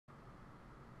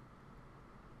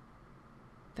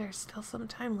there's still some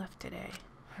time left today.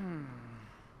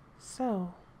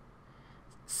 So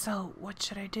what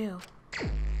should I do?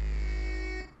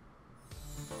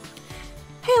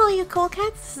 Hey all you cool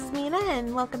cats, this is Mina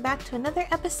and welcome back to another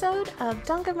episode of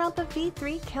Danganronpa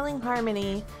V3 Killing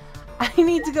Harmony. I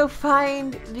need to go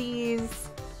find these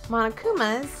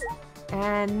Monokumas,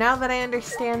 and now that I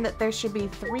understand that there should be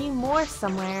 3 more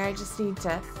somewhere, I just need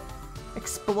to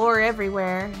explore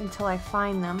everywhere until I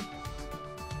find them.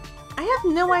 I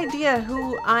have no idea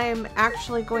who I'm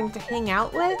actually going to hang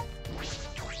out with.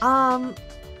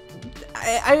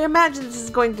 I imagine this is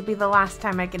going to be the last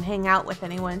time I can hang out with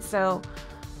anyone, so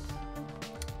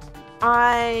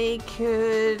I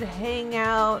could hang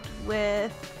out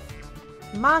with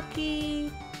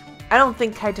Maki. I don't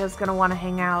think Kaito's gonna want to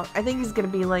hang out. I think he's gonna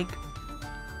be like,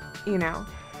 you know,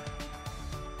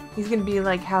 he's gonna be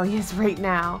like how he is right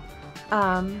now.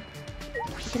 You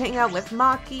can hang out with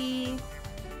Maki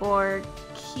or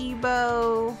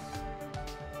Kibo.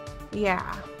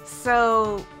 Yeah,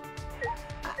 so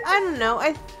I don't know.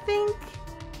 I think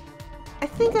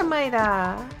I might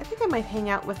hang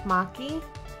out with Maki.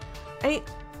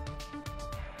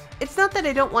 It's not that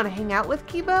I don't want to hang out with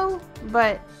Kibo,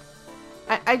 but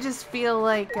I just feel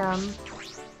like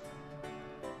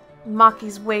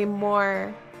Maki's way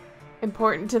more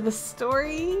important to the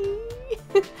story.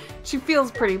 She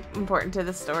feels pretty important to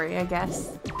the story, I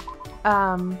guess.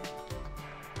 And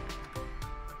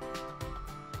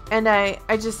I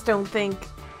just don't think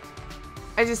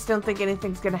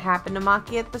anything's gonna happen to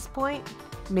Maki at this point.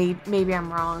 Maybe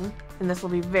I'm wrong, and this will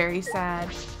be very sad.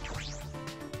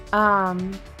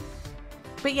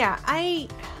 But yeah, I'm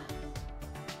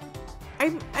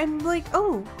like,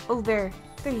 oh, there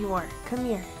you are. Come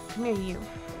here, you.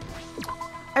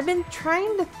 I've been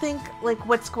trying to think like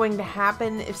what's going to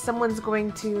happen if someone's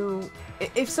going to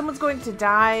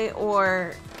die,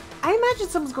 or I imagine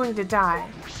someone's going to die.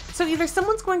 So either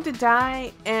someone's going to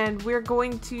die and we're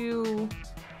going to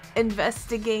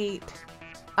investigate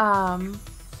who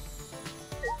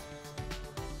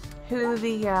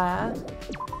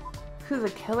the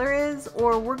killer is,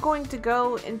 or we're going to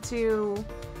go into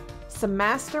some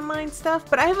mastermind stuff,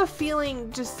 but I have a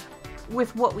feeling just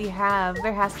with what we have,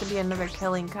 there has to be another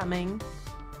killing coming.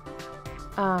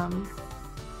 Oh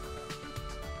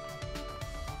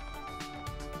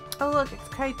look, it's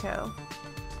Kaito.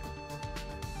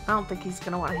 I don't think he's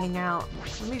gonna want to hang out.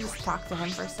 Let me just talk to him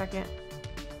for a second.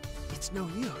 It's no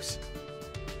use.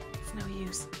 It's no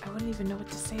use. I wouldn't even know what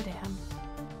to say to him.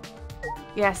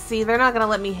 Yeah, see, they're not gonna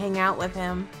let me hang out with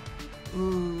him.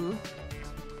 Ooh.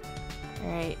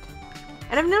 Alright.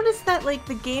 And I've noticed that, like,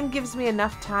 the game gives me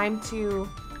enough time to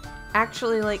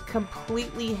actually, like,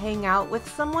 completely hang out with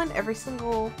someone every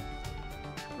single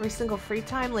free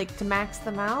time, like, to max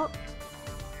them out.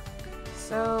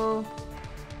 So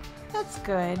that's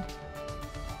good.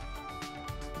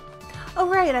 Oh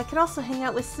right, I could also hang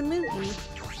out with Samugi.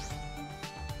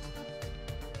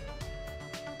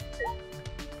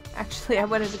 Actually, I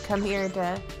wanted to come here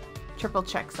to triple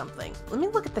check something. Let me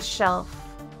look at the shelf.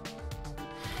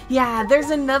 Yeah,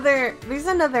 there's another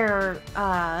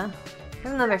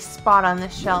spot on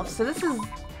this shelf. So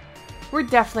we're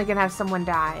definitely gonna have someone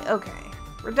die. Okay.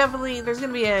 There's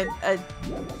gonna be a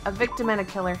victim and a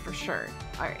killer for sure.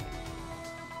 Alright.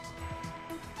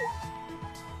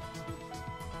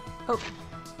 Oh.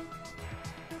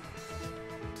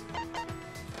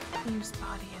 Whose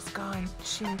body is gone?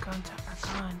 Shingonta are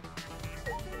gone.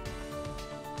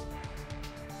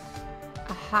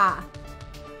 Aha.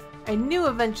 I knew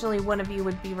eventually one of you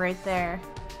would be right there.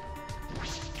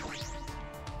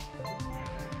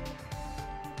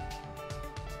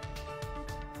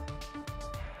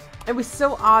 It was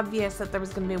so obvious that there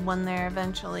was going to be one there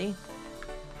eventually.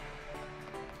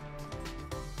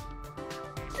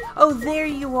 Oh, there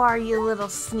you are, you little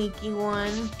sneaky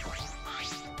one.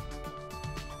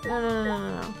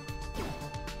 No.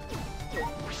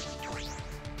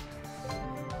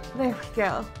 There we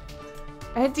go.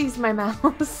 I had to use my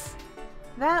mouse.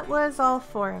 That was all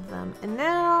 4 of them. And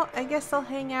now, I guess I'll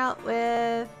hang out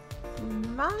with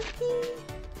Maki?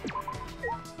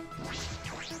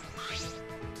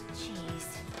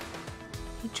 Jeez.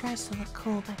 He tries to look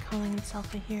cool by calling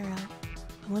himself a hero.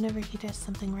 But whenever he does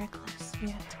something reckless, we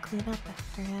have to clean up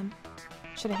after him.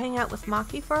 Should I hang out with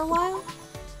Maki for a while?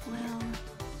 Well,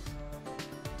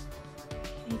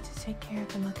 you need to take care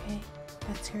of him, okay?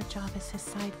 That's your job as his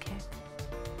sidekick.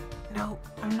 No,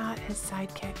 I'm not his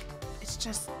sidekick. It's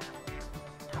just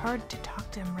hard to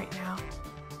talk to him right now.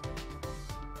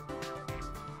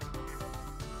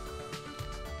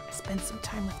 I spent some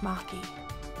time with Maki.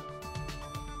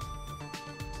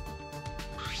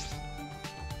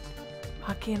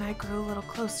 Maki and I grew a little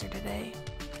closer today.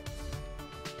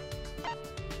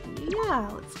 Yeah,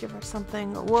 let's give her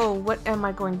something. Whoa, what am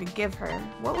I going to give her?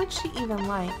 What would she even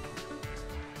like?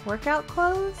 Workout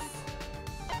clothes?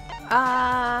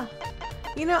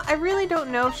 You know, I really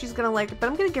don't know if she's gonna like it, but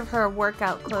I'm gonna give her a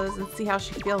workout clothes and see how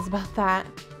she feels about that.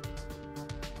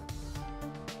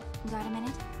 Got a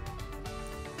minute?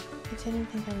 I didn't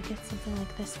think I would get something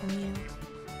like this from you.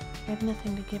 I have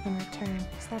nothing to give in return.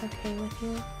 Is that okay with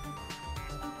you?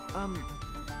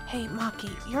 Hey,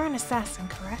 Maki, you're an assassin,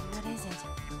 correct? What is it?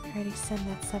 I already said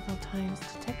that several times.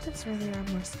 Detectives really are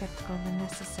more skeptical than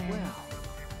necessary.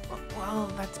 Well,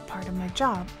 that's part of my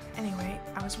job. Anyway,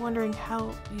 I was wondering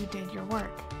how you did your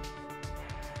work.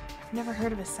 I've never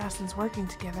heard of assassins working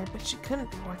together, but she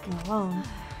couldn't be working alone.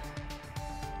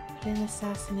 But in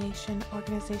assassination,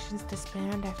 organizations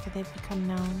disband after they've become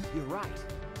known. You're right.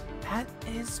 That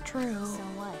is true. So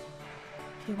what?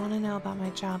 If you want to know about my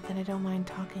job, then I don't mind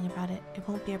talking about it. It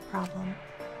won't be a problem.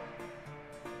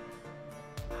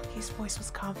 Maki's voice was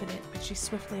confident, but she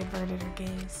swiftly averted her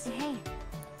gaze. Hey.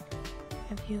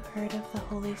 Have you heard of the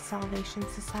Holy Salvation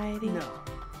Society? No.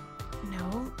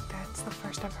 No? That's the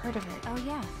first I've heard of it. Oh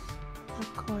yeah.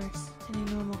 Of course. Any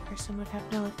normal person would have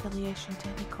no affiliation to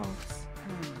any cults.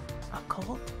 A cult?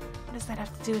 What does that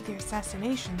have to do with your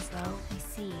assassinations, though? I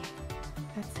see.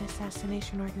 That's the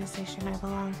assassination organization I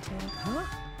belong to. Huh?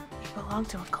 You belong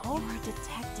to a cult? You're a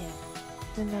detective.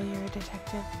 Even though you're a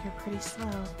detective, you're pretty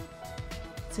slow.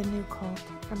 It's a new cult.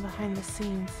 From behind the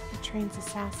scenes, it trains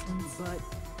assassins. But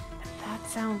That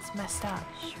sounds messed up.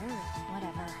 Sure,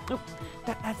 whatever. Oh,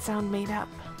 that sound made up.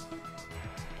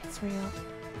 It's real.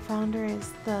 The founder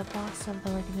is the boss of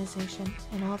the organization,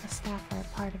 and all the staff are a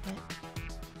part of it.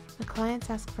 The clients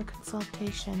ask for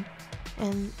consultation,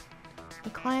 and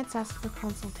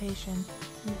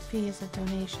the fee is a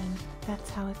donation. That's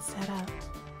how it's set up.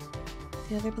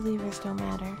 The other believers don't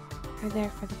matter. They're there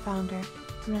for the founder.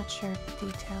 I'm not sure of the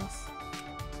details.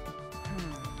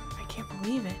 I can't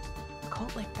believe it. A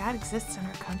cult like that exists in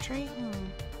our country?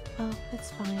 Well,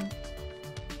 it's fine.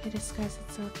 They disguise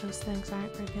it so those things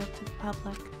aren't revealed to the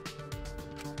public.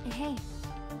 Hey.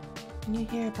 When you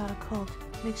hear about a cult,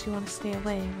 it makes you want to stay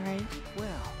away, right?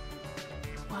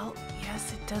 Well,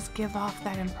 yes, it does give off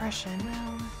that impression.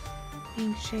 Well,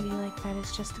 Being shady like that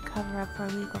is just a cover-up for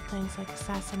illegal things like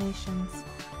assassinations.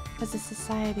 As a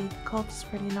society, the cult is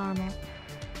pretty normal,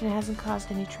 and it hasn't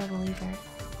caused any trouble either.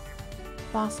 The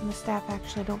boss and the staff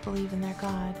actually don't believe in their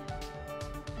god.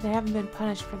 But they haven't been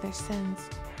punished for their sins.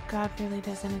 God really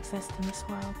doesn't exist in this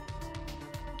world.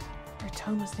 Her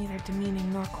tone was neither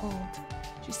demeaning nor cold.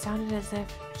 She sounded as if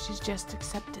she's just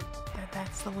accepted that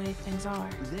that's the way things are.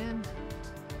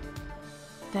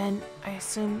 Then, I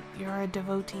assume you're a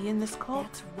devotee in this cult?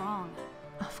 that's wrong.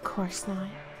 Of course not.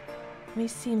 It may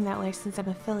seem that way since I'm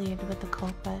affiliated with the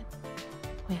cult, but...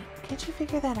 Wait, can't you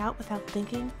figure that out without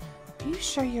thinking? Are you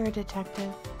sure you're a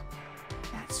detective?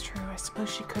 That's true, I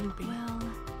suppose she couldn't be. Well,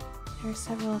 There are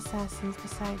several assassins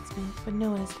besides me, but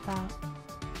no one is devout.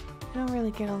 We don't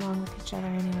really get along with each other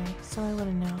anyway, so I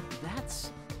wouldn't know.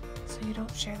 So you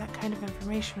don't share that kind of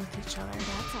information with each other?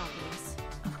 that's obvious.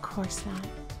 Of course not.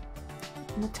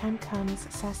 When the time comes,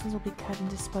 assassins will be cut and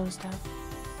disposed of.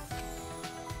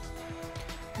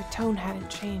 Her tone hadn't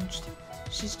changed.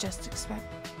 She's just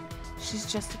accepted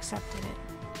it.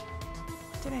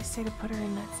 What did I say to put her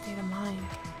in that state of mind?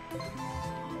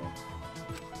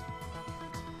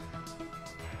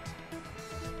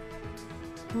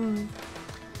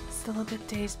 Still a bit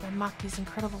dazed by Maki's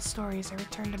incredible stories, I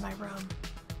returned to my room.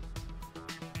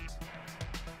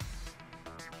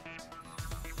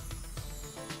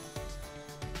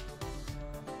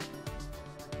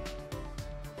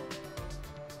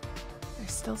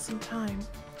 There's still some time.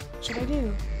 What should I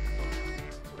do?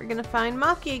 We're gonna find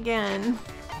Maki again.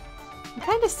 I'm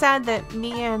kind of sad that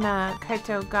me and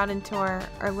Kaito got into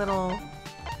our little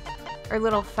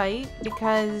fight,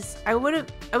 because I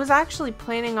was actually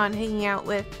planning on hanging out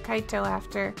with Kaito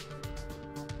after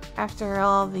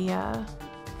all the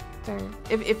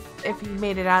if he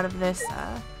made it out of this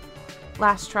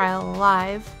last trial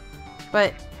alive,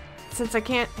 but since I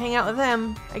can't hang out with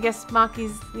him, I guess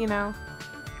Maki's, you know,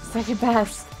 second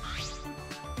best.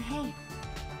 Hey.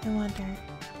 I wonder,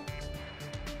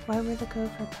 why were the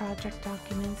Gopher project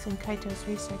documents in Kaito's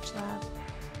research lab?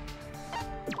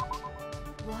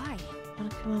 Why?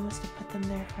 Monokuma must have put them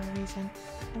there for a reason.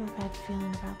 I have a bad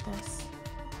feeling about this.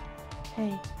 Hey,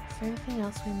 is there anything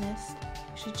else we missed?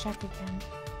 We should check again.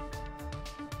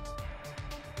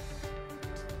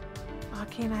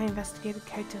 Maki and I investigated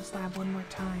Kaito's lab one more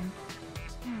time.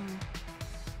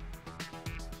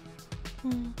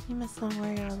 You must not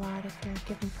worry a lot if you're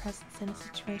given presents in a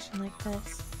situation like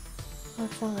this. Well,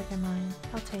 it's not like I mind.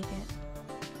 I'll take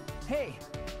it. Hey!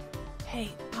 Hey,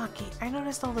 Maki, I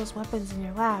noticed all those weapons in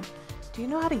your lab. Do you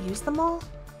know how to use them all?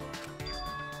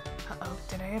 Uh-oh,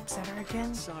 did I upset her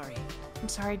again? Sorry. I'm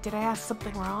sorry, did I ask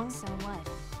something wrong? So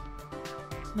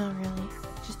what? Not really.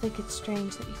 Just think it's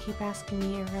strange that you keep asking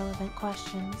me irrelevant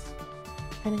questions.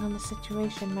 Depending on the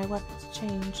situation, my weapons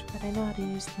change, but I know how to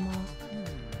use them all.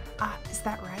 Ah, is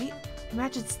that right? I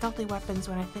imagine stealthy weapons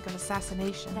when I think of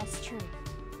assassinations. That's true.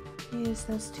 I use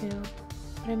those too,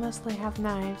 but I mostly have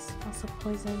knives, also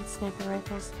poison, sniper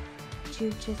rifles,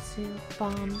 jujitsu,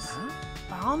 bombs. Huh?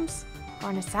 Bombs?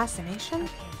 For an assassination?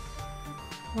 Okay.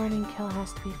 Warning kill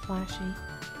has to be flashy.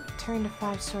 I turned a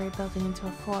 5-story building into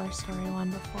a 4-story one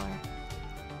before.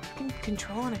 You can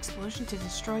control an explosion to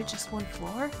destroy just one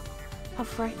floor? How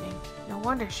frightening. No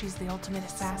wonder she's the ultimate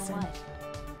assassin. So what?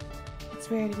 It's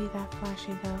rare to be that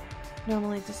flashy though.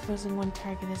 Normally disposing one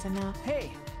target is enough.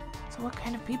 Hey! So what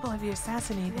kind of people have you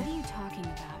assassinated? What are you talking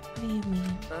about? What do you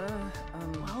mean? Well,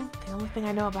 Well, the only thing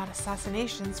I know about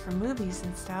assassinations from movies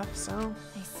and stuff, so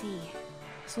I see.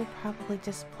 this will probably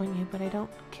disappoint you, but I don't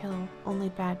kill only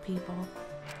bad people.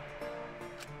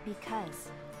 Because.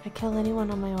 I kill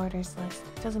anyone on my orders list.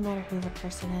 It doesn't matter who the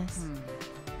person is.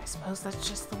 I suppose that's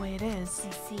just the way it is.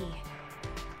 I see.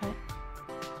 But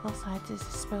I also had to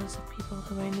dispose of people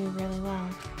who I knew really well.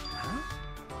 huh?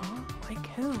 Oh, like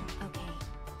who? Okay.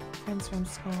 Friends from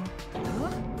school. Huh?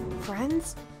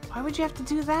 Friends? Why would you have to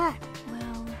do that?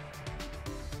 Well,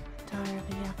 Daughter of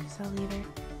a Yakuza leader.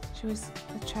 She was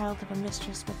the child of a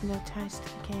mistress with no ties to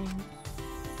the gang.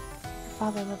 Her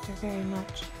father loved her very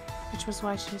much, which was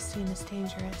why she was seen as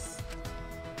dangerous.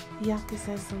 The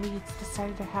Yakuza's elites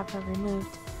decided to have her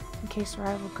removed in case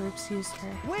rival groups used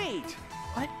her. Wait!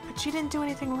 What? But she didn't do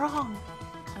anything wrong.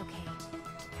 okay.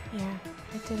 Yeah,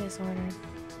 I did as ordered.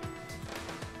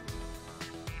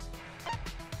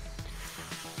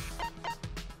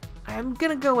 I'm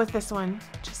gonna go with this one.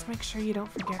 Just make sure you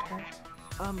don't forget her.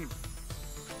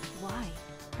 Why?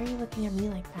 Why are you looking at me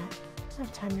like that? I don't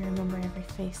have time to remember every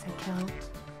face I kill.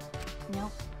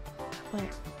 Nope. But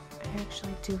I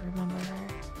actually do remember her.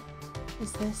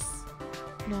 Is this...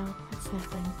 No, it's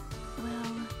nothing.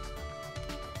 Well,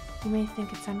 You may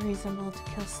think it's unreasonable to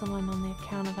kill someone on the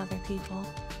account of other people,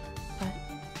 but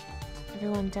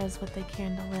everyone does what they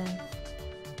can to live.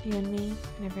 You and me,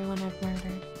 and everyone I've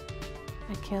murdered.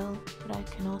 I kill, but I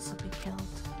can also be killed.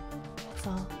 That's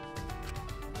all.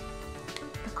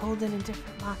 The cold and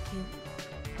indifferent Maki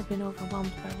had been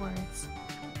overwhelmed by words.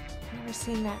 I've never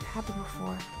seen that happen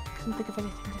before. Couldn't think of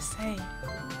anything to say.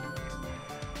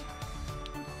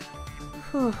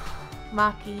 Whew.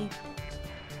 Maki.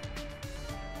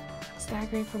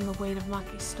 Staggering from the weight of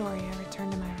Maki's story, I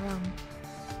returned to my room.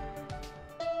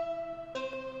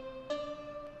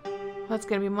 That's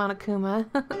gonna be Monokuma.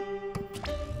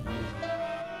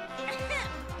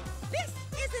 This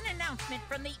is an announcement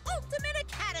from the Ultimate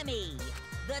Academy.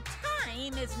 The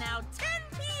time is now 10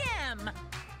 p.m.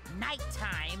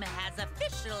 Nighttime has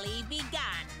officially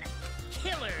begun.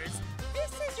 Killers,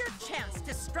 this is your chance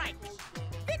to strike.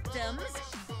 Victims,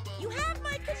 you have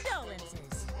my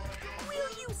condolences. Will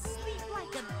you sleep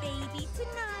like a baby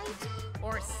tonight,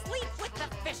 or sleep with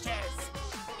the fishes?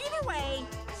 Either way,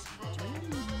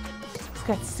 dream. He's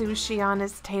got sushi on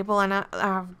his table, and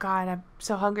oh god, I'm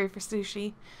so hungry for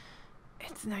sushi.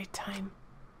 It's nighttime.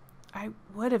 I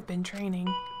would have been training.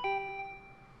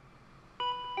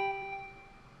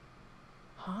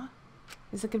 Huh?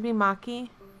 Is it gonna be Maki?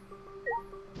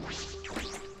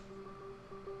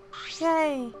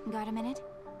 Yay! got a minute?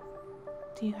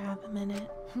 Do you have a minute?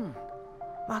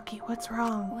 Maki, what's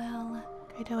wrong? Well,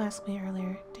 Kaito asked me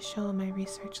earlier to show him my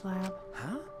research lab.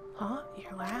 Huh? Huh?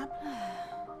 Your lab?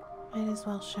 Might as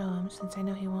well show him since I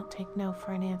know he won't take no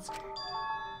for an answer.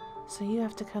 So you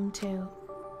have to come too.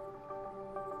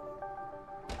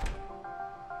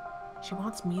 She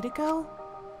wants me to go?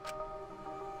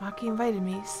 Maki invited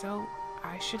me, so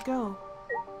I should go.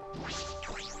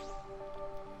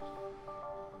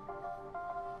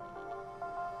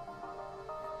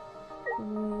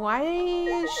 Why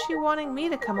is she wanting me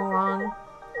to come along?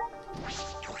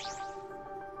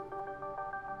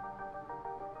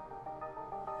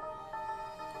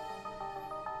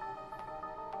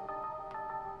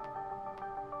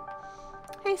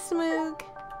 Hey, Smoog.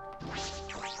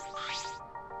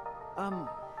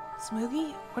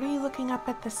 Smoogie, what are you looking up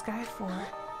at the sky for?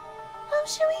 Oh,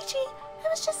 Shuichi, I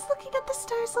was just looking at the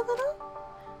stars a little.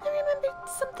 I remembered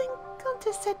something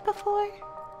Gonta said before.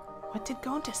 What did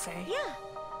Gonta say? Yeah,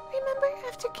 Remember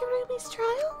after Kirumi's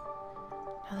trial?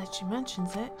 Now that she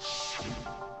mentions it.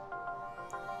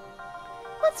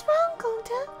 What's wrong,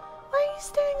 Gonta? Why are you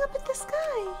staring up at the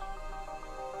sky?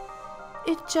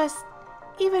 It just...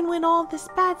 Even when all this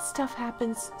bad stuff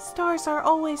happens, stars are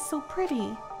always so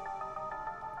pretty.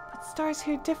 But stars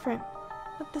here different.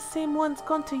 Not the same ones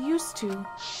Gonta used to.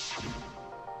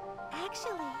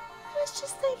 Actually, I was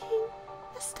just thinking,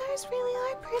 the stars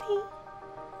really are pretty.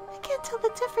 I can't tell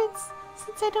the difference,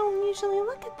 since I don't usually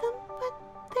look at them, but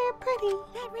they're pretty.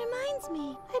 that reminds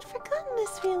me. I'd forgotten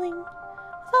this feeling.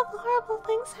 With all the horrible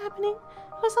things happening,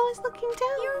 I was always looking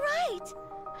down. You're right.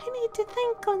 I need to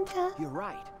thank Gonta. You're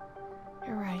right.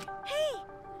 You're right. Hey,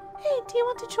 Hey, do you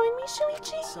want to join me,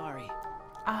 Shuichi? Sorry.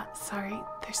 Sorry.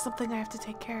 There's something I have to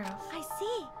take care of. I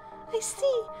see. I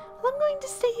see. Well, I'm going to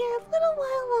stay here a little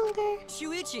while longer.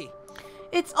 Shuichi!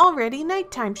 It's already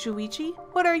nighttime, Shuichi.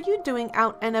 What are you doing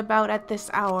out and about at this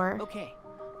hour? Okay.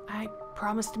 I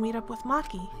promised to meet up with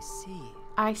Maki. I see.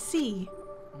 I see.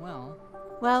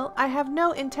 Well, I have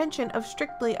no intention of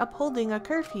strictly upholding a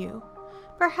curfew.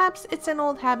 Perhaps it's an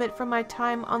old habit from my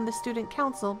time on the student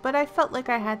council, but I felt like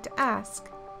I had to ask.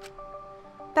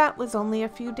 That was only a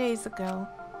few days ago.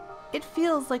 It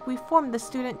feels like we formed the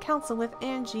student council with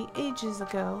Angie ages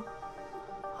ago.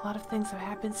 A lot of things have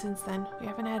happened since then. We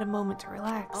haven't had a moment to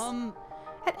relax.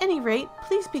 At any rate,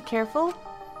 please be careful.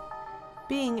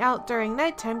 Being out during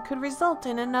nighttime could result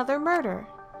in another murder.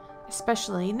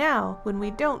 Especially now, when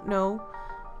we don't know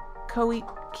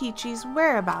Koichi's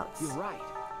whereabouts. you're right.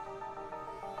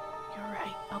 You're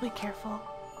right. I'll be careful.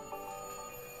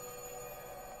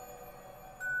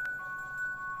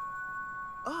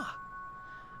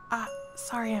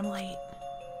 Sorry I'm late.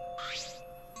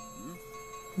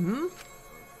 Hmm?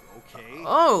 Okay.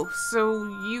 Oh, so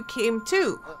you came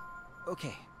too?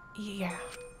 Okay. Yeah.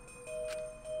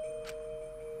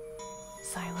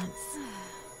 Silence.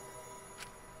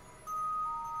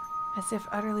 As if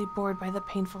utterly bored by the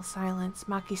painful silence,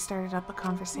 Maki started up a What are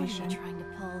conversation. you trying to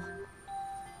pull?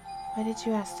 Why did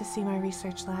you ask to see my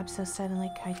research lab so suddenly,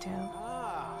 Kaito?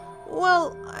 Ah.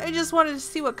 Well, I just wanted to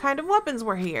see what kind of weapons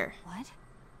were here. What?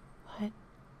 What?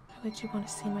 Why would you want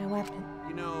to see my weapon?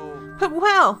 You know... But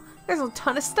wow, there's a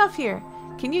ton of stuff here.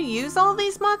 Can you use all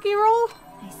these, Maki Roll?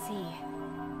 I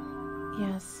see.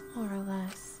 Yes, more or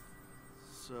less.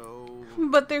 So...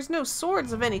 But there's no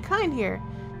swords of any kind here.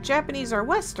 Japanese or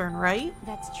Western, right?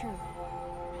 That's true.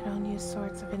 I don't use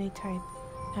swords of any type.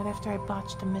 Not after I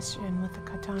botched a mission with a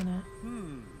katana.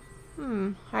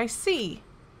 I see.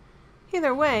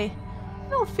 Either way, I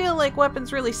don't feel like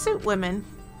weapons really suit women.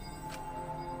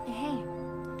 Hey,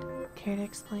 Care to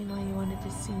explain why you wanted to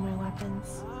see my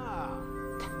weapons? Ah.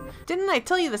 Didn't I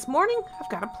tell you this morning? I've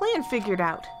got a plan figured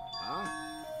out. Huh?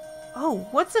 Oh,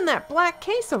 what's in that black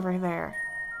case over there?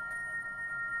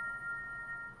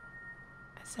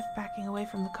 As if backing away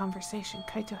from the conversation,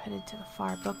 Kaito headed to the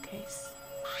far bookcase.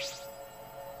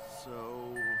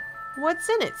 So... What's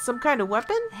in it? Some kind of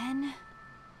weapon? then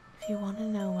If you want to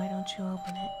know, why don't you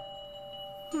open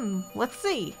it? Let's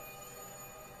see.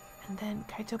 And then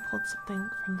Kaito pulled something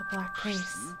from the black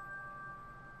case.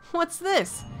 What's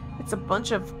this? It's a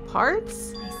bunch of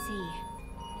parts? I see.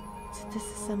 It's a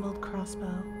disassembled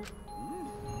crossbow.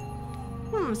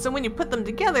 So when you put them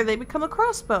together, they become a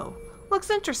crossbow. Looks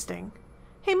interesting.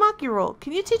 Hey, Maki-Roll,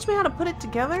 can you teach me how to put it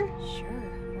together?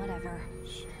 Sure, whatever.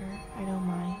 Sure, I don't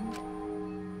mind.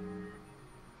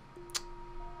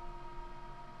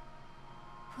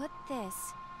 Put this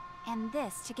and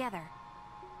this together.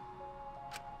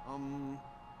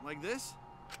 Like this?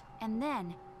 And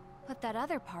then put that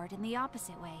other part in the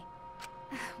opposite way.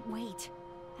 Wait,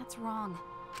 that's wrong.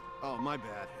 Oh, my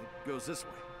bad. It goes this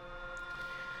way.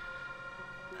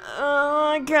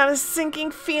 Oh, I got a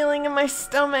sinking feeling in my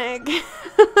stomach.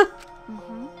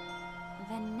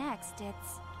 Then next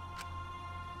it's...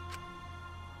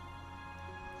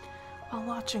 While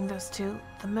watching those two,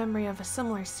 the memory of a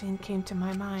similar scene came to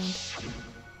my mind.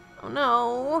 Oh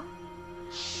no.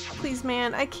 Please,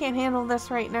 man, I can't handle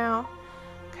this right now.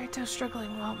 Kaito's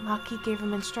struggling while Maki gave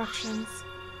him instructions.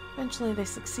 Eventually, they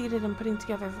succeeded in putting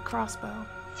together the crossbow.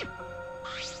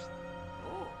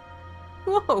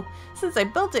 Whoa! Since I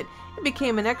built it, it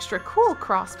became an extra cool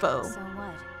crossbow. So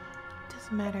what?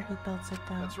 Doesn't matter who builds it,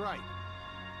 though. That's right.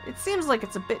 It seems like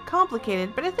it's a bit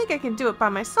complicated, but I think I can do it by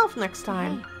myself next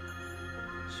time.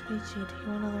 Hey, Shuichi, do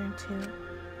you want to learn too?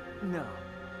 No.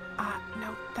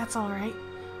 No, that's alright.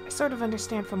 I sort of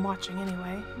understand from watching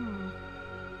anyway.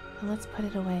 And let's put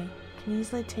it away. Can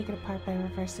easily take it apart by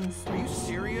reversing Are you slash.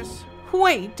 serious?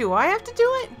 Wait, do I have to do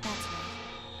it? that's right.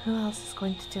 Who else is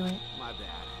going to do it? My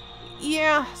bad.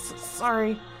 Yeah,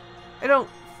 sorry. I don't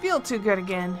feel too good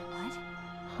again.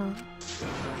 What? Huh?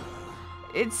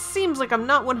 It seems like I'm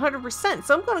not 100%,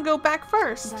 so I'm gonna go back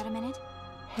first. Got a minute?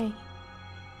 Hey.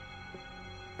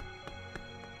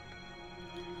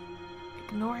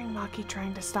 Ignoring Maki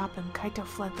trying to stop him, Kaito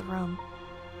fled the room.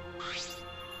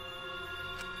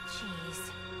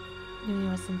 Jeez. Knew he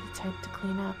wasn't the type to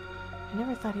clean up. I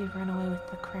never thought he'd run away with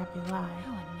the crappy lie.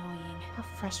 How annoying. How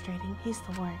frustrating. He's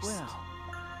the worst. Well.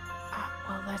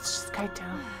 Well, that's just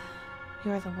Kaito.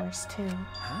 You're the worst, too.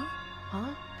 Huh?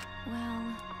 Huh?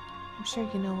 Well... I'm sure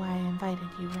you know why I invited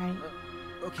you, right?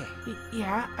 Okay.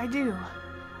 Yeah, I do.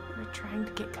 We're trying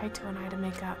to get Kaito and I to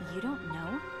make up. You don't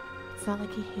know? It's not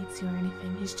like he hates you or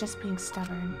anything. He's just being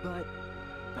stubborn. But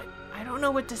I don't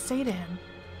know what to say to him.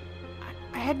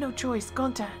 I had no choice,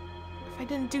 Gonta. If I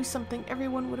didn't do something,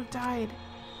 everyone would have died.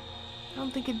 I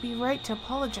don't think it'd be right to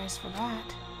apologize for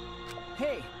that.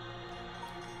 hey,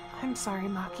 I'm sorry,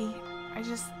 Maki. I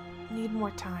just need more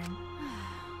time.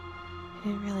 I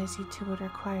didn't realize you two would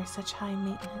require such high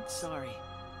maintenance. sorry.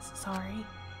 Sorry.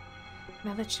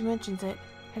 Now that she mentions it,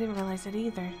 I didn't realize it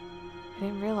either. I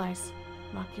didn't realize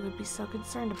Maki would be so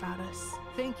concerned about us.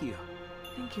 Thank you.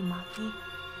 Thank you, Maki.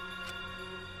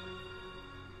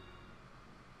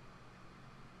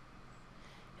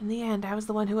 In the end, I was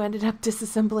the one who ended up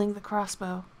disassembling the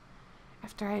crossbow.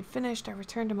 After I had finished, I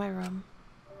returned to my room.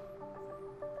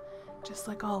 Just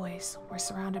like always, we're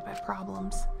surrounded by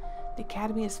problems. The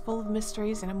academy is full of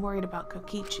mysteries, and I'm worried about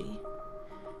Kokichi.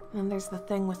 And then there's the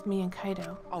thing with me and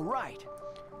Kaito. All right.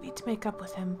 We need to make up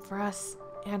with him, for us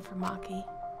and for Maki.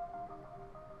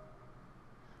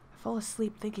 I fall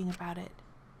asleep thinking about it.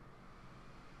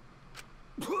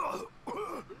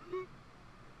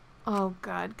 Oh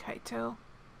god, Kaito.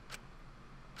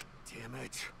 Damn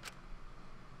it.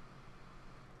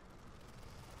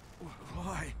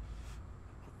 Why?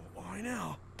 Why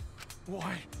now?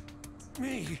 Why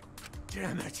me?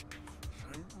 Damn it.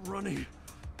 I'm running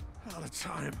out of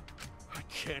time. I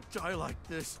can't die like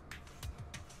this.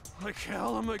 Like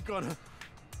hell am I gonna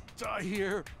die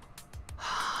here?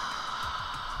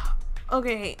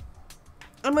 Okay.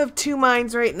 I'm of two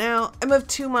minds right now. I'm of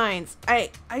two minds. I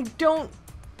don't...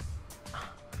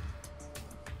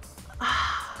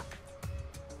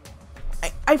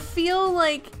 I feel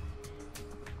like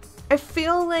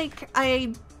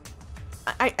I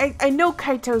know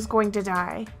Kaito's going to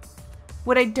die.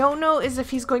 What I don't know is if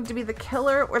he's going to be the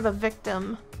killer or the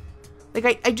victim. Like,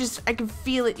 I can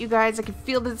feel it, you guys. I can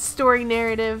feel that the story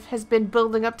narrative has been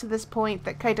building up to this point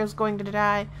that Kaito's going to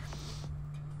die.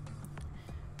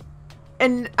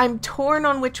 And I'm torn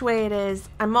on which way it is.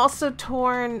 I'm also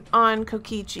torn on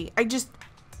Kokichi.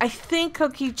 I think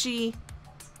Kokichi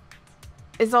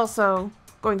is also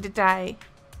going to die.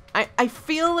 I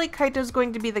feel like Kaito's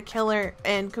going to be the killer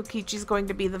and Kokichi's going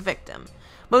to be the victim.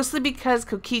 Mostly because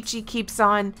Kokichi keeps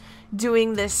on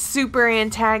doing this super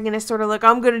antagonist sort of like,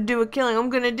 I'm going to do a killing, I'm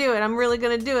going to do it, I'm really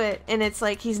going to do it. And it's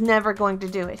like, he's never going to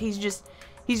do it. He's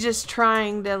just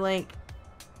trying to, like,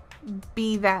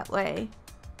 be that way.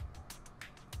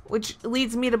 Which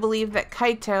leads me to believe that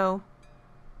Kaito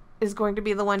is going to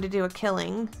be the one to do a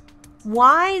killing.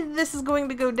 Why this is going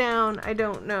to go down, I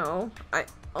don't know.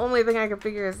 Only thing I can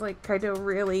figure is, like, Kaito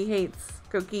really hates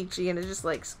Kokichi and is just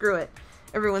like, screw it.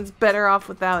 Everyone's better off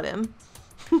without him.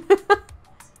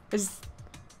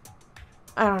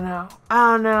 I don't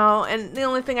know. And the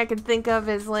only thing I can think of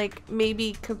is, like,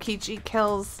 maybe Kokichi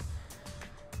kills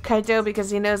Kaito because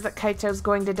he knows that Kaito's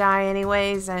going to die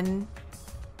anyways, and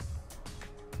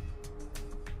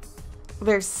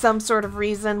there's some sort of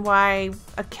reason why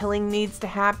a killing needs to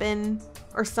happen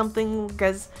or something,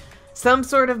 because some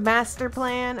sort of master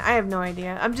plan. I have no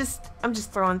idea. I'm just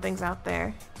throwing things out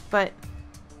there. But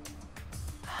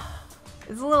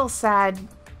it's a little sad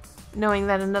knowing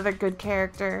that another good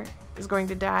character is going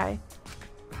to die.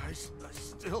 I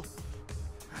still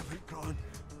haven't gone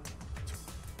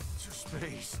to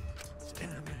space. Damn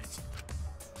it.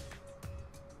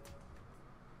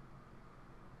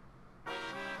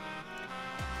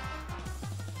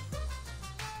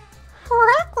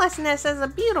 Recklessness is a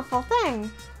beautiful thing.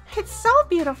 It's so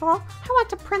beautiful, I want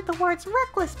to print the words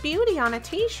reckless beauty on a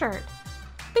t-shirt.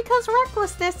 Because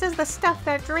recklessness is the stuff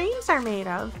that dreams are made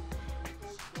of.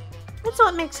 It's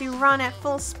what makes you run at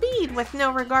full speed with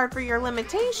no regard for your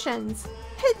limitations.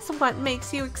 It's what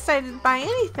makes you excited by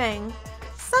anything.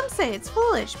 Some say it's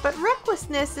foolish, but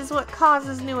recklessness is what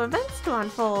causes new events to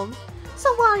unfold.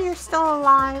 So while you're still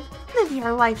alive, live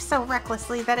your life so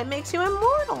recklessly that it makes you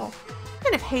immortal.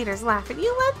 And if haters laugh at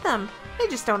you, let them. They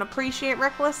just don't appreciate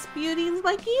reckless beauty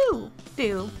like you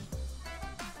do.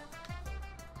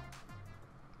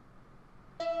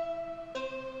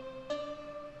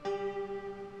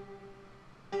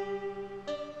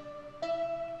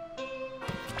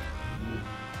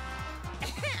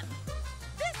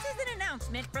 This is an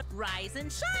announcement for Rise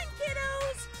and Shine,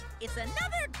 kiddos! It's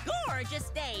another gorgeous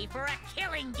day for a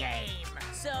killing game!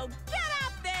 So get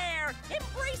out there,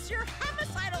 embrace your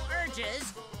homicidal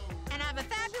urges, and have a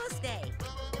fabulous day!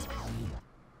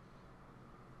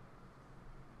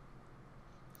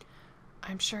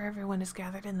 I'm sure everyone is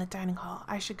gathered in the dining hall.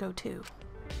 I should go too.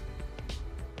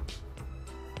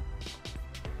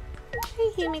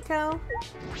 Hey, Himiko.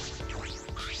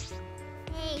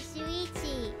 Hey,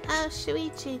 Shuichi. Oh,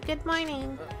 Shuichi, good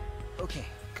morning. Okay.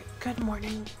 Good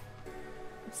morning.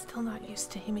 I'm still not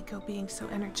used to Himiko being so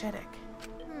energetic.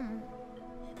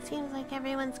 It seems like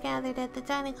everyone's gathered at the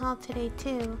dining hall today,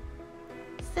 too.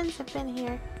 Since I've been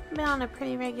here, I've been on a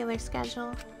pretty regular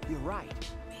schedule. You're right.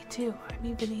 Me too. I'm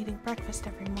even eating breakfast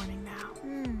every morning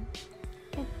now.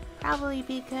 It'd probably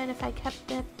be good if I kept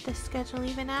the schedule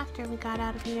even after we got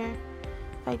out of here.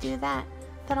 If I do that,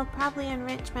 that'll probably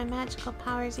enrich my magical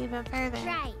powers even further.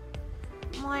 Right.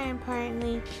 More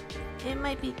importantly, it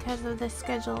might be because of the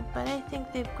schedule, but I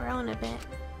think they've grown a bit.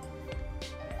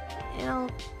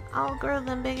 I'll grow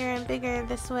them bigger and bigger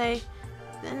this way,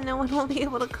 then no one will be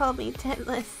able to call me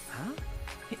Tentless. Huh?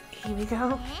 Here we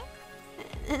go.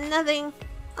 Nothing.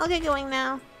 I'll get going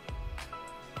now.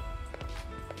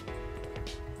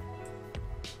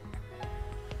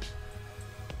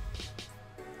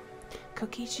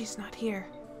 Kokichi's not here.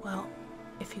 Well,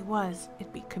 if he was,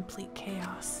 it'd be complete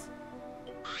chaos.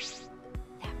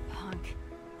 That punk.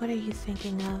 What are you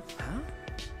thinking of? Huh?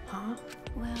 Huh?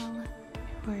 Well,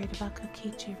 You're worried about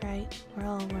Kokichi, right? We're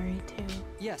all worried too.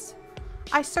 Yes.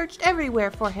 I searched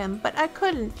everywhere for him, but I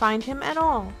couldn't find him at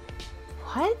all.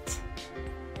 What?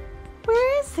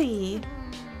 Where is he?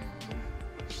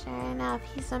 Sure enough,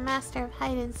 he's a master of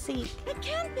hide and seek. It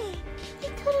can't be. He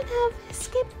couldn't have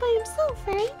escaped by himself,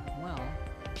 right? Well,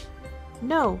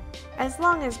 No. As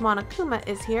long as Monokuma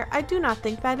is here, I do not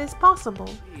think that is possible.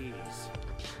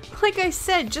 Jeez. Like I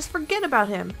said, just forget about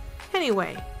him.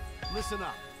 Anyway, Listen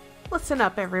up. listen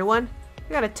up, everyone.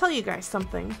 I gotta tell you guys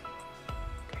something.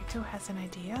 Kaito has an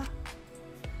idea.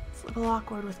 It's a little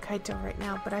awkward with Kaito right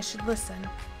now, but I should listen.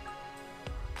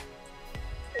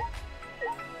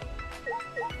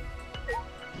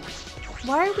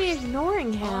 Why are we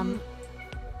ignoring him?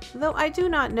 Though I do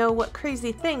not know what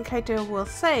crazy thing Kaito will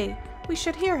say, we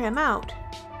should hear him out.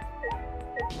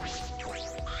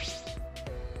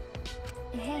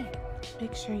 hey,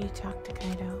 Make sure you talk to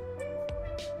Kaito.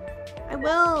 I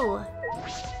will!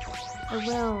 I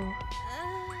will.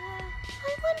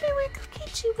 I wonder where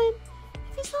Kokichi went.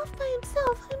 If he's off by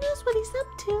himself, who knows what he's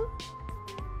up to?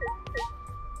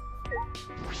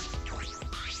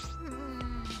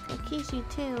 Kokichi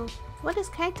too. What is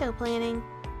Kaito planning?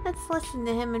 Let's listen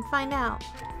to him and find out.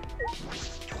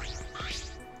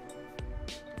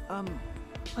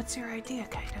 What's your idea,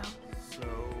 Kaito?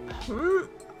 So,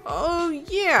 Oh,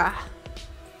 yeah!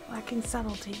 Lacking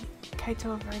subtlety,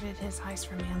 Kaito averted his eyes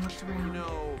from me and looked around.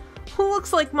 Who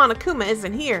looks like Monokuma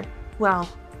isn't here? Well,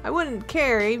 I wouldn't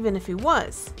care even if he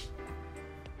was.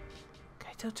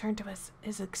 Kaito turned to us,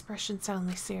 his expression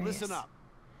suddenly serious. listen up.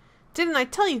 Didn't I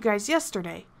tell you guys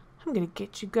yesterday? I'm gonna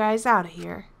get you guys out of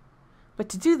here. But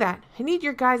to do that, I need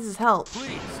your guys' help.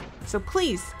 Please. So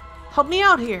please, help me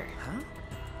out here. huh?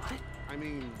 I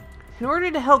mean, In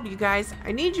order to help you guys,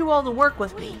 I need you all to work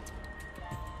with me.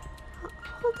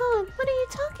 Hold on, what are you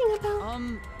talking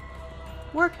about?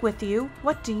 Work with you?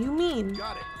 What do you mean?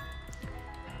 got it.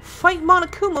 Fight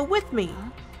Monokuma with me.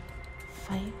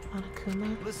 Fight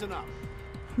Monokuma? Listen up.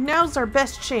 Now's our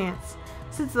best chance.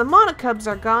 Since the Monokubs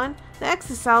are gone, the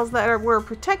Exocells that were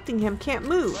protecting him can't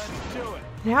move. Let's do it.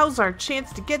 Now's our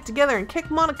chance to get together and kick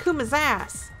Monokuma's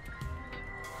ass.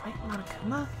 Fight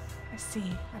Monokuma? I see.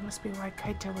 That must be why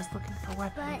Kaito was looking for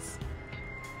weapons.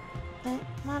 But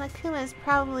Monokuma's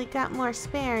probably got more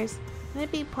spares. Would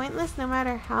it be pointless no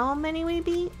matter how many we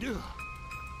beat?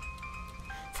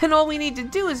 Then all we need to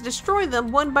do is destroy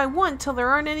them one by one till there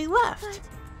aren't any left.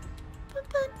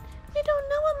 But we don't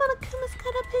know what Monokuma's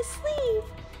got up his sleeve.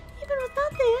 Even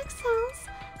without the exiles,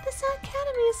 this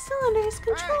academy is still under his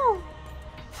control.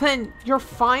 Then you're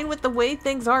fine with the way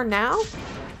things are now?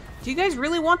 Do you guys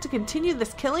really want to continue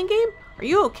this killing game? Are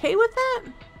you okay with that?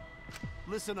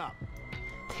 Listen up.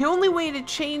 The only way to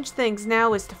change things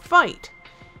now is to fight.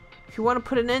 If you want to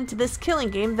put an end to this killing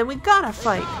game, then we gotta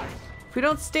fight. If we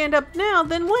don't stand up now,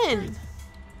 then when?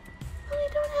 But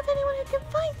we don't have anyone who can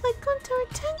fight like Gunter or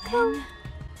Tenko.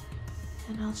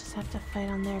 Then I'll just have to fight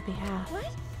on their behalf.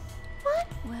 What?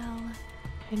 well,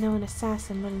 I know an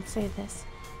assassin wouldn't say this,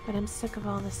 but I'm sick of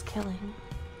all this killing.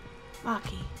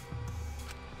 Maki,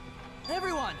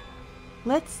 Everyone!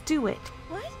 let's do it.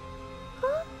 What?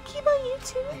 Huh? Kiba, you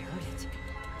too? I heard it.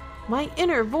 My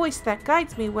inner voice that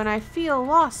guides me when I feel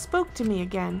lost spoke to me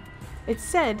again. It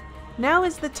said, "Now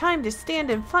is the time to stand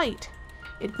and fight.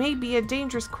 It may be a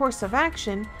dangerous course of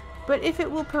action, but if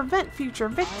it will prevent future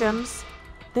victims,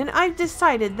 then I've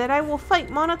decided that I will fight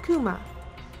Monokuma."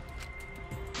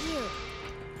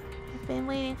 I've been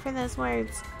waiting for those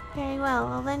words. Very well,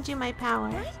 I'll lend you my power.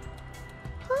 What?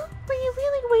 Huh? Were you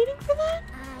really waiting for that?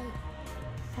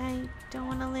 I don't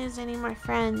want to lose any more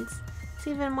friends. It's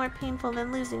even more painful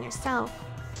than losing yourself.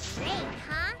 Great,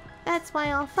 huh? That's why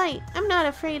I'll fight. I'm not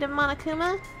afraid of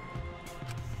Monokuma.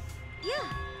 Yeah.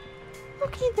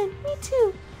 Okay then, me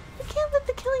too. We can't let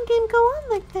the killing game go on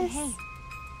like this. Hey.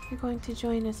 You're going to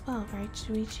join as well, right,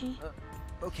 Shuichi?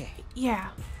 Okay. Yeah,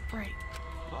 right.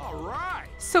 All right.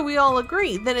 So we all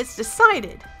agree, then it's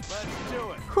decided. Let's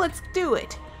do it. Let's do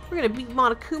it. We're gonna beat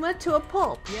Monokuma to a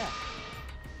pulp. Yeah.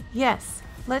 Yes,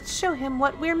 let's show him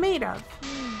what we're made of.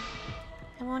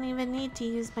 I won't even need to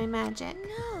use my magic.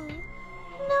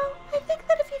 No, I think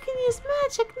that if you can use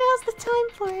magic, now's the time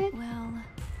for it. Well,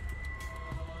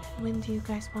 When do you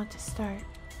guys want to start?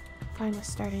 I'm fine with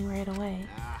starting right away.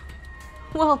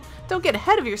 Well, don't get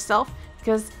ahead of yourself,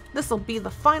 because this'll be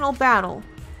the final battle.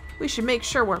 We should make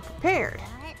sure we're prepared.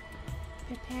 What?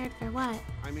 Prepared for what?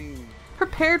 I mean,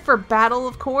 Prepared for battle,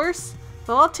 of course.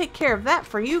 Well, I'll take care of that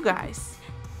for you guys.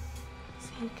 So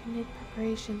you can make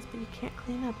preparations, but you can't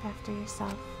clean up after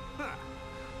yourself.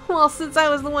 Well, since I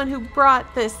was the one who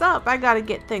brought this up, I gotta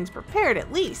get things prepared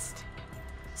at least.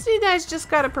 So you guys just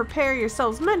gotta prepare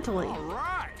yourselves mentally. all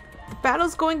right. The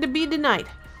battle's going to be tonight.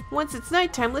 Once it's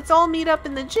nighttime, let's all meet up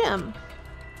in the gym.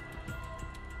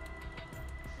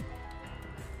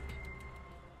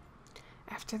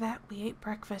 After that, we ate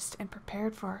breakfast and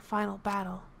prepared for our final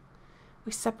battle.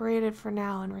 We separated for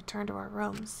now and returned to our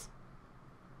rooms.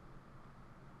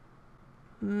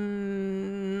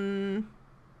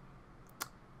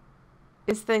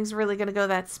 Is things really gonna go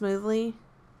that smoothly?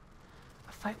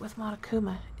 A fight with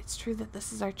Monokuma. It's true that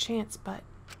this is our chance, but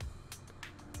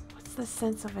what's the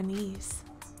sense of unease?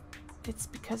 It's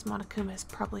because Monokuma is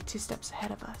probably 2 steps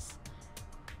ahead of us.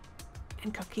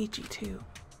 And Kokichi too.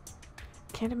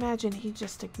 Can't imagine he'd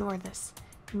just ignore this.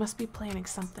 He must be planning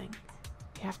something.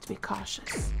 We have to be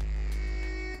cautious.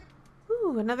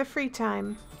 Ooh, another free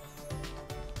time.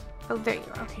 Oh, there you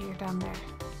are. Okay, you're down there.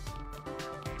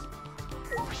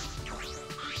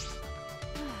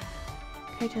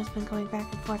 Kaito's been going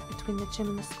back and forth between the gym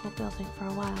and the school building for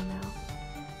a while now.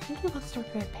 I think he wants to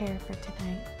prepare for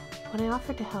tonight. When I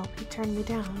offered to help, he turned me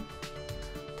down.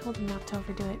 I told him not to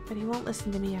overdo it, but he won't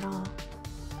listen to me at all.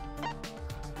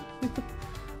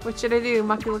 What should I do?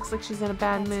 Maki looks like she's in a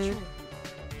bad mood. true.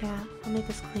 Yeah, I'll make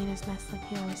us clean his mess like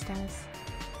he always does.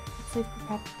 Let's leave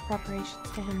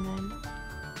preparations to him then.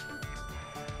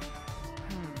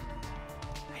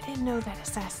 I didn't know that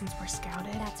assassins were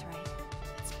scouted. That's right.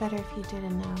 It's better if you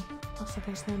didn't know. Also,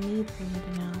 there's no need for you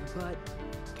to know. But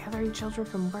Gathering children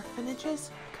from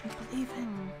orphanages? Couldn't believe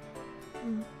it. Do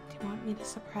you want me to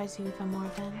surprise you even more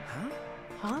then?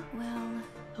 Huh? Well,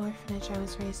 The orphanage I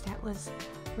was raised at was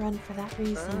run for that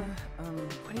reason.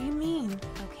 What do you mean?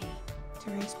 okay. To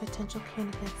raise potential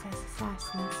candidates as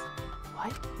assassins.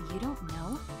 What? You don't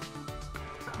know?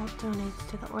 The cult donates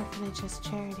to the orphanage as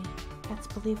charity. That's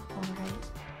believable, right?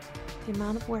 The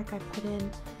amount of work I put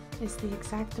in is the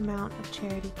exact amount of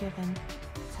charity given.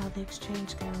 That's how the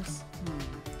exchange goes.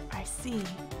 I see.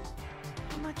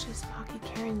 How much is Maki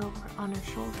carrying over on her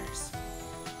shoulders?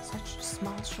 Such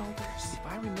small shoulders. if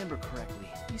I remember correctly,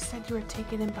 You said you were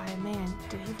taken in by a man.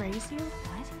 Did he raise you?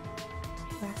 What?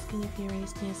 Are you asking if you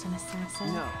raised me as an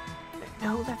assassin? no.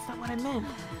 No, that's not what I meant.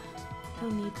 No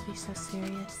need to be so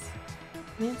serious.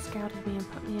 The man scouted me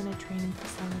and put me in a training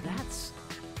facility. That's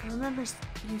I remember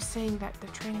you saying that the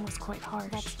training was quite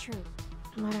harsh. That's true.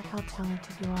 No matter how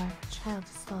talented you are, a child is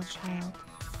still a child.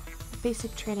 The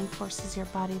basic training forces your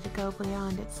body to go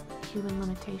beyond its human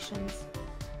limitations.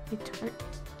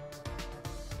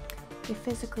 They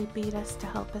physically beat us to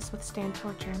help us withstand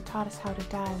torture and taught us how to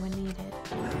die when needed.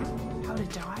 How to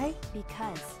die?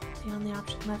 Because The only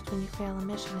option left when you fail a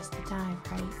mission is to die,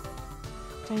 right?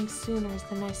 Dying sooner is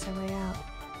the nicer way out.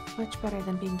 Much better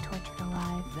than being tortured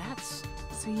alive. that's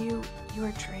So you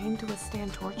were trained to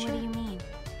withstand torture? what do you mean?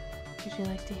 Would you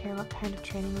like to hear what kind of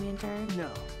training we endured? no.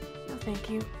 No, thank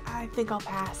you. I think I'll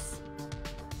pass.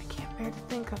 I can't bear to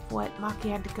think of what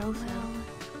Maki had to go through. Well,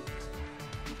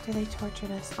 After they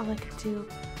tortured us, all I could do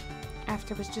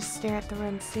after was just stare at the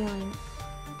room's ceiling.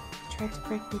 They tried to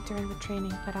break me during the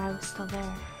training, but I was still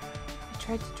there. They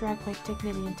tried to drag my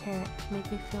dignity and tear it, to make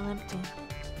me feel empty.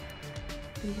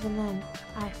 But even then,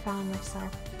 I found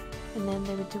myself, and then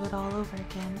they would do it all over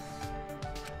again.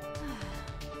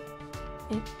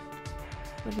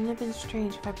 It wouldn't have been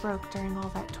strange if I broke during all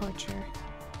that torture.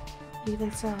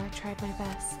 Even so, I tried my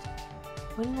best.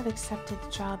 I wouldn't have accepted the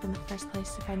job in the first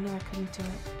place if I knew I couldn't do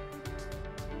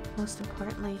it. Most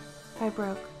importantly, if I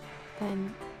broke,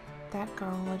 then that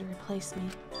girl would replace me.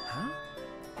 Huh?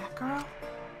 That girl?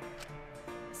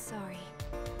 Sorry.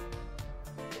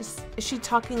 Is she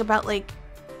talking about, like,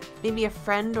 maybe a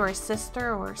friend or a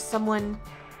sister or someone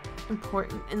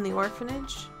important in the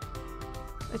orphanage?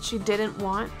 That she didn't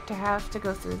want to have to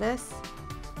go through this?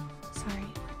 Sorry,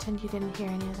 pretend you didn't hear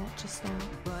any of that just now.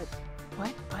 But...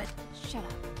 What? But? Shut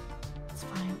up. It's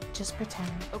fine, just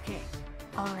pretend. Okay.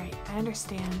 Alright, I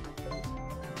understand.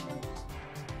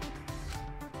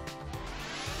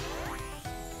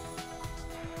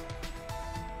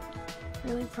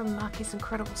 Reeling from Maki's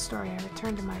incredible story, I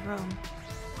returned to my room.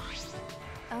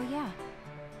 Oh yeah.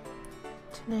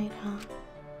 Tonight, huh?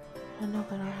 I don't know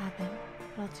what'll happen,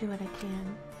 but I'll do what I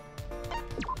can.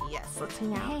 Yes, let's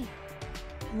hang out. Hey.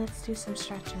 And let's do some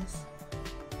stretches.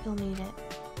 You'll need it.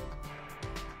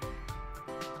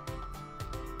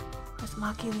 With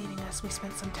Maki leading us, we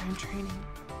spent some time training.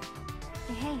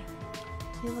 Hey.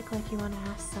 You look like you want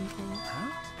to ask something.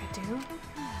 Huh? I do?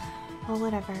 Well,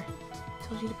 whatever.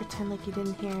 Told you to pretend like you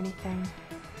didn't hear anything.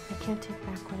 I can't take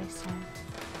back what I said.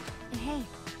 Hey.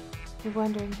 You're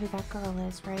wondering who that girl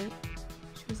is, right?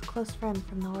 She was a close friend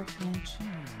from the orphanage.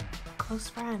 A close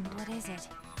friend? What is it?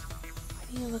 Why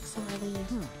do you look so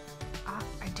relieved?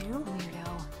 I do?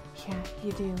 Weirdo. Yeah,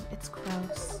 you do. It's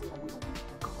gross.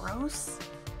 Gross?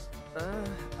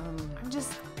 I'm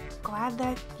just glad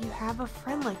that you have a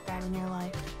friend like that in your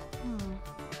life.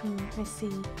 I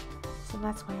see. So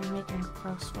that's why you're making a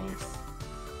gross face.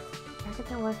 Back at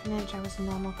the orphanage, I was a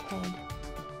normal kid.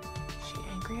 Is she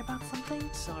angry about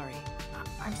something? Sorry.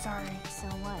 I'm sorry. So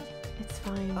what? It's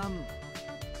fine.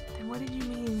 Then what did you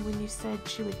mean when you said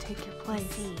she would take your place?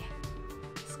 See.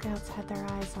 Scouts had their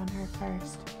eyes on her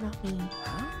first, not me.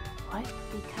 Huh? What?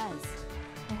 Because.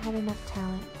 I had enough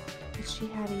talent, but she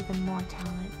had even more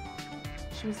talent.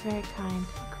 She was very kind,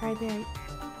 a crybaby.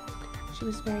 She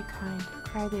was very kind, a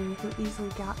crybaby who easily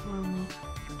got lonely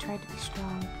and tried to be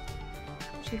strong.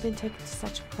 She had been taken to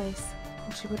such a place,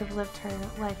 and she would have lived her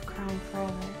life crying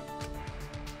forever.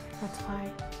 That's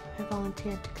why I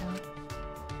volunteered to go.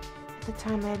 At the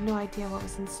time, I had no idea what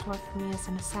was in store for me as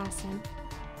an assassin,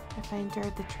 if I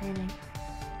endured the training.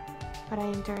 But I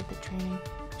endured the training.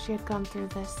 If she had gone through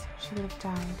this, she would have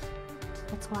died.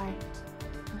 That's why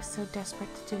I was so desperate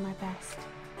to do my best.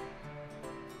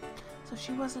 So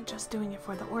she wasn't just doing it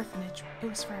for the orphanage, it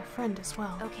was for a friend as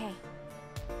well. Okay.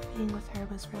 Being with her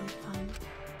was really fun.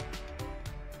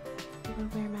 We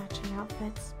would wear matching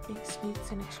outfits, bake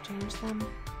sweets, and exchange them.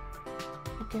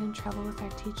 We'd get in trouble with our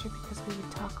teacher because we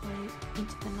would talk late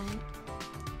into the night.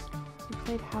 We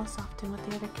played house often with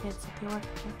the other kids at the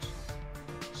orphanage.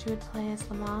 She would play as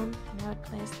the mom, and I would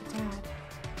play as the dad.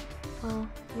 Well,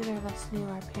 neither of us knew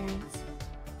our parents,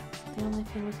 so the only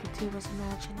thing we could do was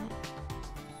imagine it.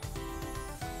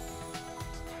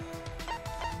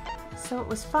 So it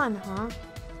was fun, huh?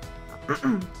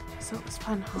 So it was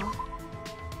fun, huh?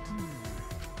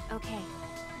 Okay.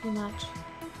 Pretty much.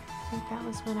 I think that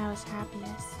was when I was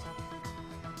happiest.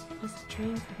 It was a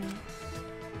dream for me.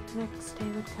 The next day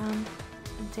would come,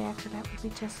 and the day after that would be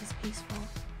just as peaceful.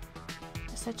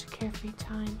 It was such a carefree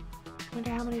time. I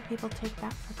wonder how many people take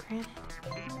that for granted.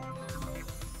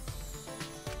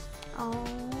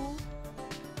 Oh.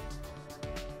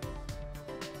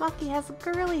 Maki has a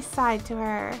girly side to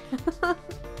her.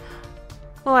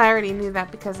 Well, I already knew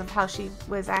that because of how she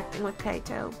was acting with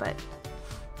Kaito, but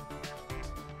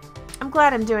I'm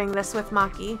glad I'm doing this with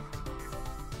Maki.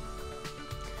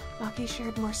 Maki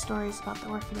shared more stories about the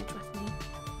orphanage with me.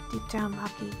 Deep down,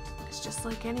 Maki is just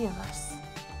like any of us.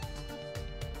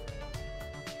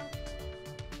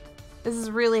 This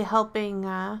is really helping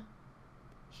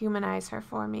humanize her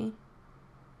for me.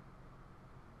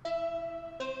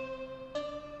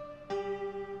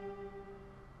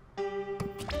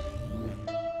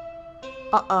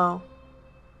 Uh-oh.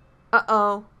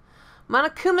 Uh-oh.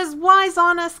 Monokuma's wise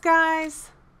on us, guys.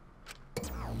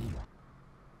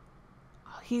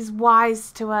 Oh, he's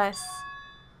wise to us.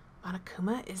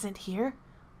 Monokuma isn't here?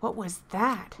 What was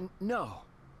that? No.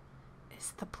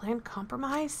 Is the plan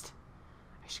compromised?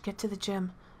 I should get to the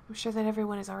gym. I'm sure that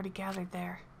everyone is already gathered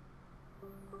there.